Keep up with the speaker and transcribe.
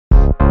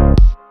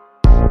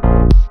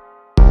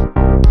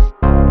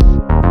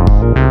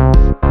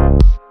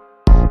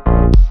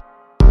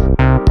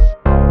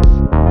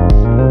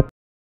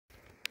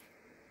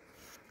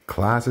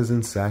Class is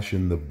in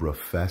session. The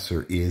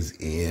Brofessor is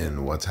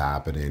in. What's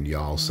happening,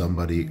 y'all?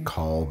 Somebody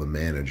call the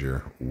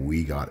manager.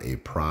 We got a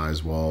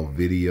prize wall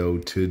video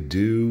to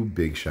do.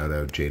 Big shout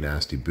out, J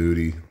Nasty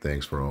Booty.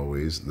 Thanks for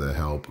always the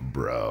help,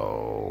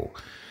 bro.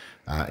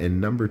 And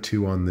number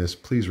 2 on this,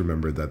 please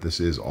remember that this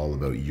is all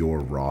about your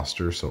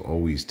roster. So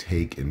always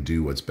take and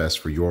do what's best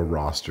for your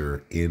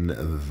roster in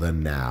the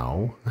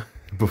now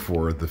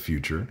before the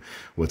future.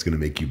 What's going to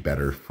make you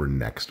better for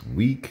next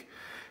week.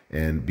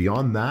 And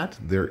beyond that,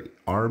 there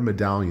are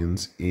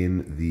medallions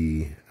in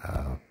the,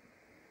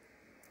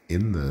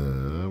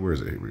 where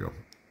is it? Here we go.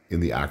 In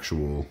the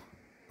actual,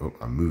 oh,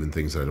 I'm moving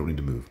things that I don't need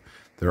to move.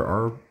 There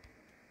are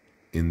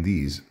in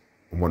these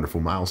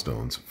wonderful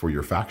milestones for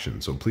your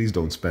faction. So please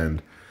don't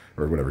spend,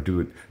 or whatever,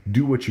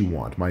 do what you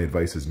want. My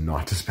advice is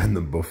not to spend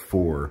them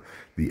before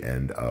the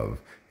end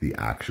of the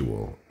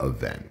actual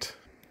event.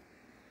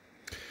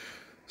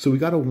 So we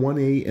got a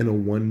 1A and a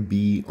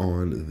 1B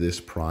on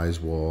this prize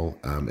wall,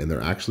 and they're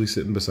actually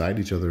sitting beside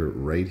each other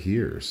right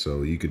here.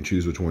 So you can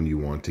choose which one you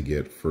want to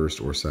get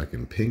first or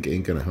second. Pink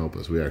ain't gonna help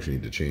us. We actually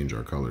need to change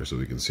our color so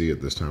we can see it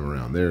this time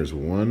around. There's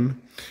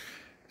one,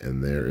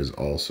 and there is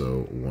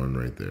also one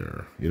right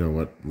there. You know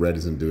what? Red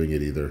isn't doing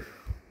it either.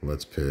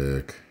 Let's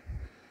pick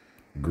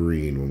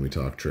green when we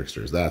talk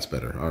tricksters. That's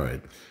better. All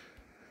right.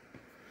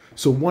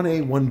 So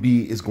 1A,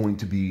 1B is going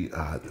to be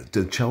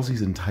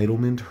Chelsea's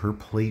entitlement. Her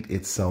plate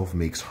itself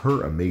makes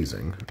her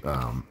amazing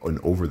and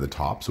over the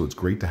top. So it's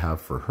great to have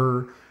for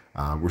her.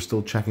 We're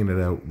still checking it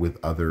out with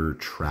other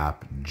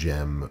trap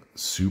gem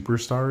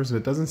superstars. And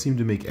it doesn't seem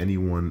to make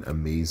anyone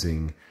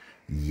amazing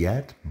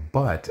yet.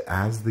 But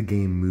as the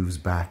game moves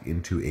back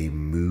into a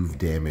move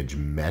damage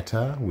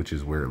meta, which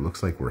is where it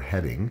looks like we're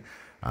heading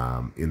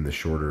in the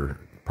shorter,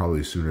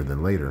 probably sooner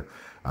than later,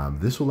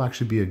 this will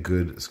actually be a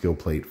good skill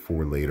plate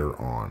for later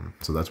on.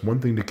 So that's one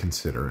thing to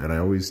consider. And I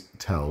always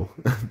tell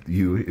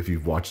you, if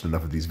you've watched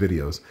enough of these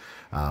videos,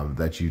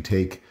 that you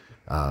take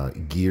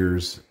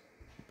gears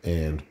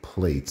and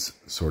plates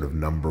sort of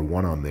number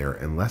 1 on there,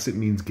 unless it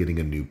means getting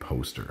a new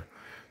poster.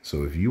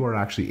 So if you are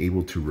actually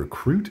able to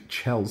recruit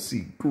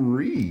Chelsea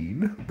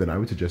Green, then I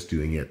would suggest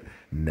doing it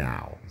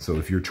now. So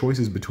if your choice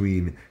is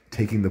between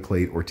taking the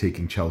plate or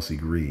taking Chelsea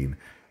Green,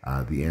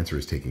 the answer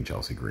is taking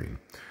Chelsea Green.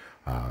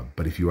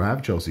 But if you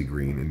have Chelsea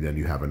Green and then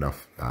you have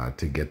enough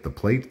to get the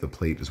plate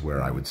is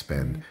where I would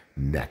spend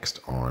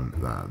next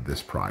on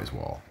this prize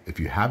wall. If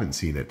you haven't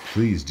seen it,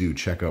 please do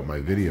check out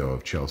my video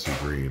of Chelsea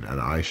Green, and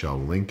I shall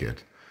link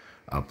it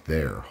up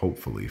there,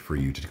 hopefully, for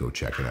you to go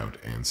check it out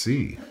and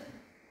see.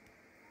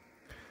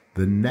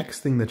 The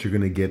next thing that you're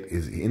going to get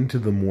is into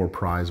the more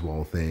prize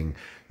wall thing.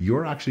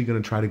 You're actually going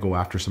to try to go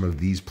after some of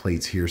these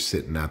plates here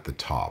sitting at the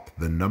top.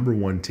 The number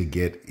 1 to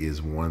get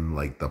is one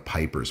like the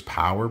Piper's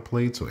Power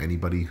plate. So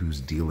anybody who's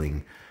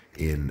dealing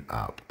in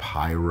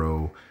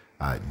pyro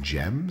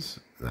gems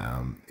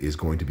is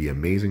going to be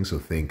amazing. So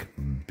think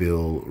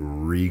Bill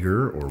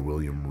Rieger or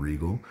William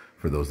Regal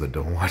for those that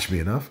don't watch me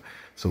enough.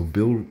 So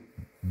Bill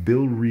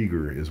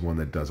Rieger is one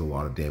that does a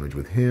lot of damage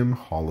with him.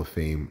 Hall of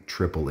Fame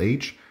Triple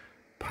H.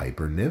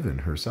 Piper Niven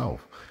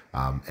herself.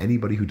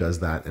 Anybody who does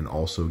that and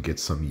also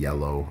gets some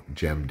yellow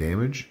gem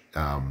damage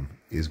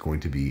is going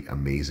to be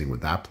amazing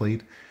with that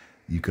plate.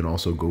 You can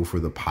also go for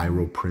the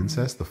Pyro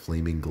Princess, the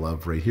Flaming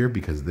Glove right here,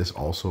 because this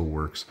also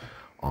works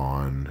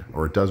on,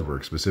 or it does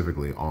work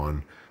specifically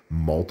on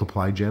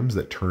multiply gems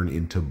that turn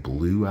into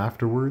blue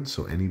afterwards.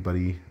 So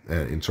anybody,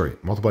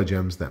 multiply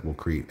gems that will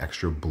create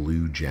extra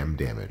blue gem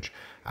damage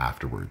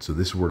afterwards. So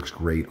this works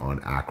great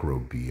on Acro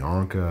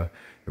Bianca.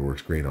 It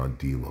works great on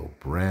D'Lo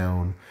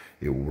Brown.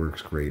 It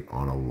works great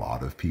on a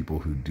lot of people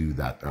who do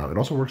that. It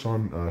also works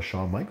on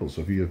Shawn Michaels.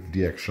 So if you have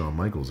DX Shawn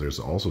Michaels, there's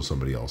also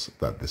somebody else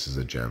that this is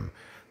a gem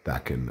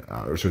that can,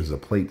 or sorry, there's a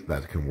plate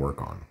that can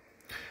work on.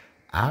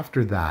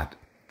 After that,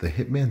 the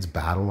Hitman's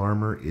Battle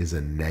Armor is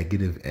a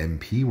negative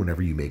MP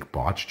whenever you make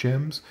botch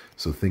gems.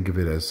 So think of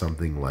it as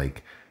something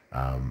like,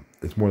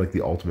 it's more like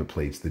the Ultimate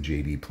Plates, the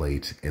JD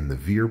plate, and the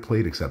Veer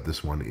plate, except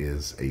this one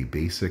is a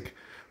basic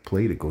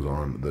plate. It goes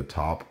on the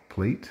top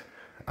plate.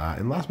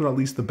 And last but not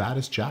least, the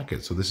Baddest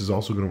Jacket. So this is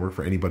also going to work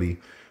for anybody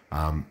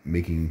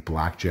making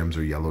black gems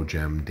or yellow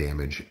gem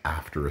damage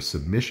after a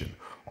submission.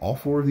 All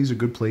 4 of these are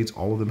good plates.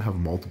 All of them have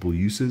multiple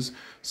uses.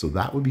 So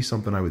that would be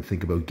something I would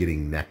think about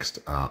getting next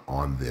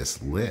on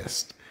this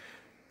list.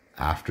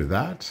 After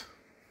that,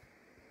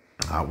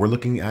 we're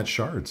looking at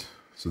shards.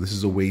 So this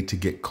is a way to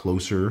get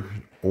closer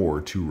or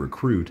to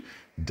recruit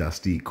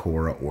Dusty,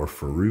 Cora, or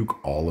Farouk.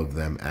 All of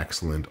them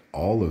excellent.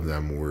 All of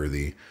them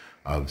worthy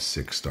of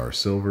 6-star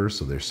silver.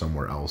 So there's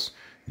somewhere else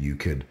you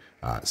could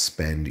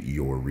spend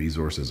your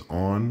resources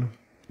on.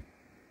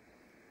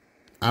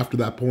 After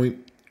that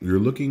point, you're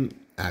looking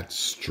at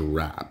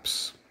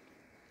straps.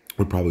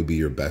 Would probably be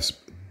your best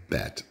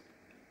bet.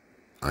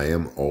 I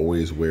am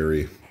always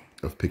wary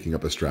of picking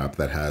up a strap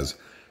that has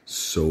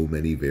so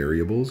many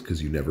variables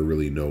because you never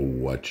really know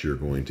what you're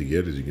going to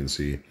get. As you can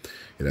see,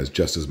 it has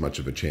just as much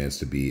of a chance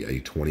to be a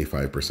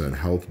 25%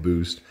 health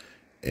boost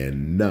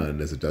and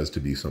none as it does to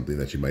be something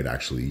that you might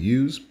actually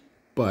use.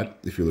 But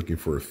if you're looking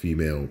for a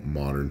female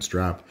modern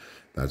strap,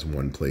 that's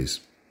one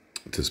place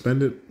to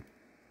spend it.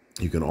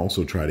 You can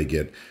also try to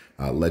get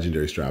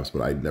legendary straps,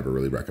 but I'd never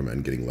really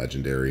recommend getting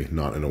legendary,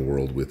 not in a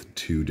world with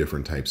 2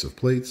 different types of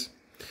plates.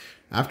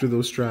 After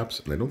those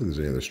straps, and I don't think there's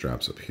any other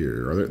straps up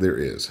here, or there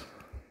is.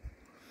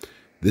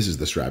 This is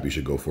the strap you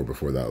should go for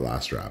before that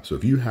last strap. So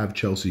if you have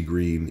Chelsea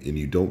Green and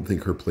you don't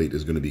think her plate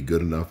is going to be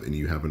good enough and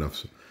you have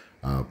enough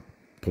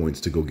points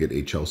to go get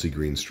a Chelsea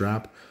Green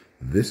strap,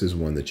 this is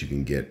one that you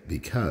can get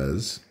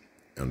because,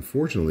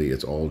 unfortunately,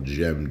 it's all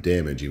gem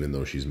damage, even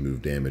though she's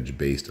move damage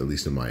based, at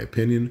least in my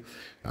opinion.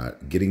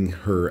 Getting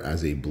her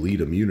as a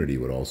bleed immunity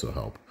would also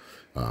help,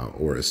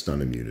 or a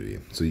stun immunity.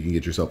 So you can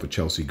get yourself a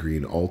Chelsea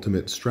Green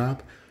ultimate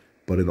strap.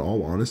 But in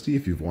all honesty,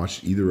 if you've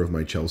watched either of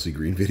my Chelsea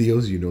Green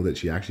videos, you know that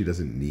she actually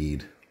doesn't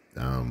need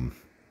an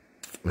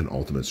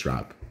ultimate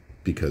strap,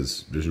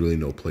 because there's really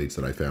no plates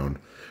that I found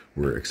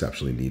were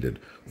exceptionally needed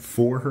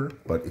for her.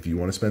 But if you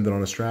want to spend it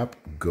on a strap,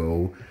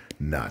 go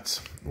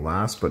nuts.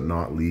 Last but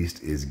not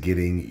least is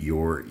getting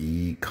your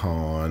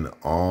econ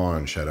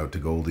on. Shout out to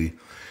Goldie.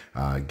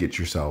 Get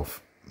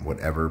yourself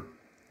whatever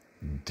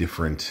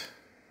different,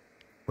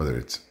 whether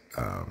it's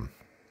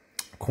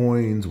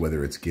coins,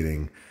 whether it's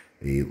getting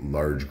a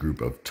large group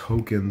of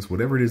tokens,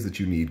 whatever it is that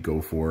you need,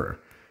 go for.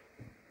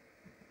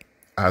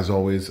 As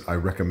always, I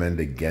recommend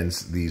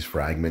against these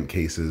fragment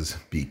cases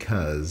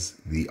because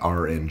the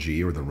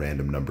RNG, or the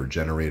random number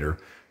generator,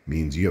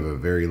 means you have a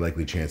very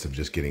likely chance of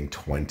just getting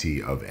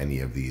 20 of any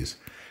of these.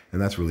 And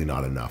that's really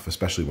not enough,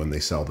 especially when they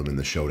sell them in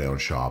the Showdown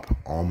shop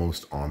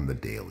almost on the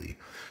daily.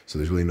 So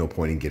there's really no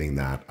point in getting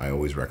that. I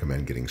always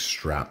recommend getting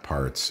strap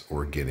parts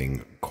or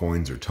getting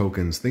coins or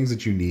tokens, things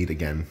that you need,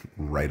 again,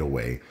 right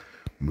away,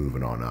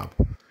 moving on up.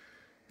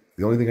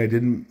 The only thing I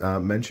didn't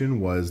mention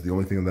was the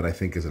only thing that I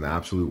think is an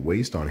absolute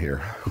waste on here,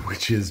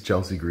 which is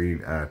Chelsea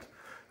Green at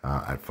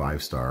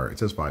 5-star. It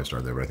says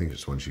 5-star there, but I think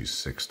it's when she's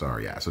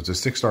 6-star. Yeah, so it's a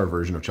 6-star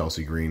version of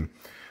Chelsea Green.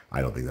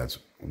 I don't think that's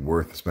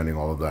worth spending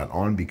all of that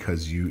on,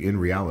 because you, in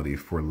reality,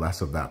 for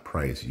less of that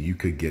price, you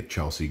could get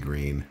Chelsea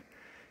Green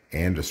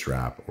and a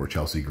strap, or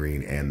Chelsea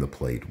Green and the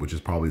plate, which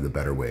is probably the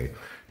better way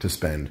to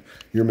spend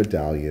your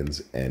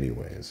medallions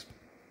anyways.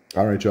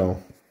 All right,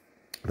 y'all.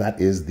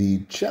 That is the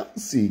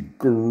Chelsea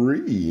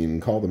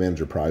Green. Call the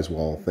manager prize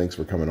wall. Thanks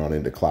for coming on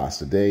into class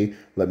today.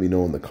 Let me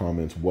know in the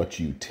comments what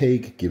you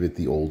take. Give it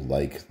the old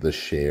like, the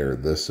share,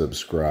 the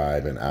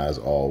subscribe, and as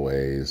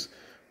always,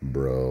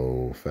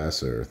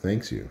 Brofessor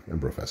thanks you,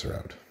 and Brofessor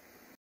out.